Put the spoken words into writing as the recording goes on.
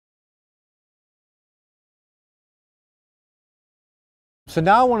So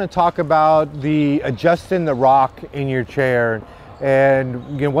now I want to talk about the adjusting the rock in your chair,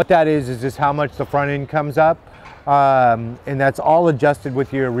 and what that is just how much the front end comes up, and that's all adjusted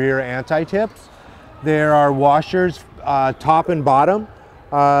with your rear anti-tips. There are washers top and bottom,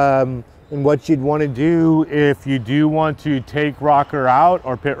 and what you'd want to do if you do want to take rocker out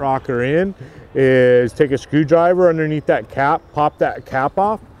or pit rocker in is take a screwdriver underneath that cap, pop that cap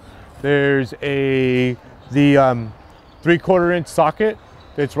off. There's the 3/4 inch socket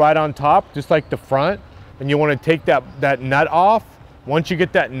that's right on top, just like the front, and you want to take that nut off. Once you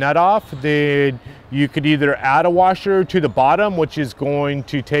get that nut off, then you could either add a washer to the bottom, which is going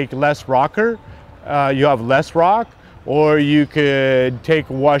to take less rocker, you have less rock, or you could take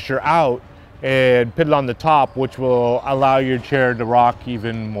a washer out and put it on the top, which will allow your chair to rock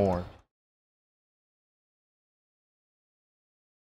even more.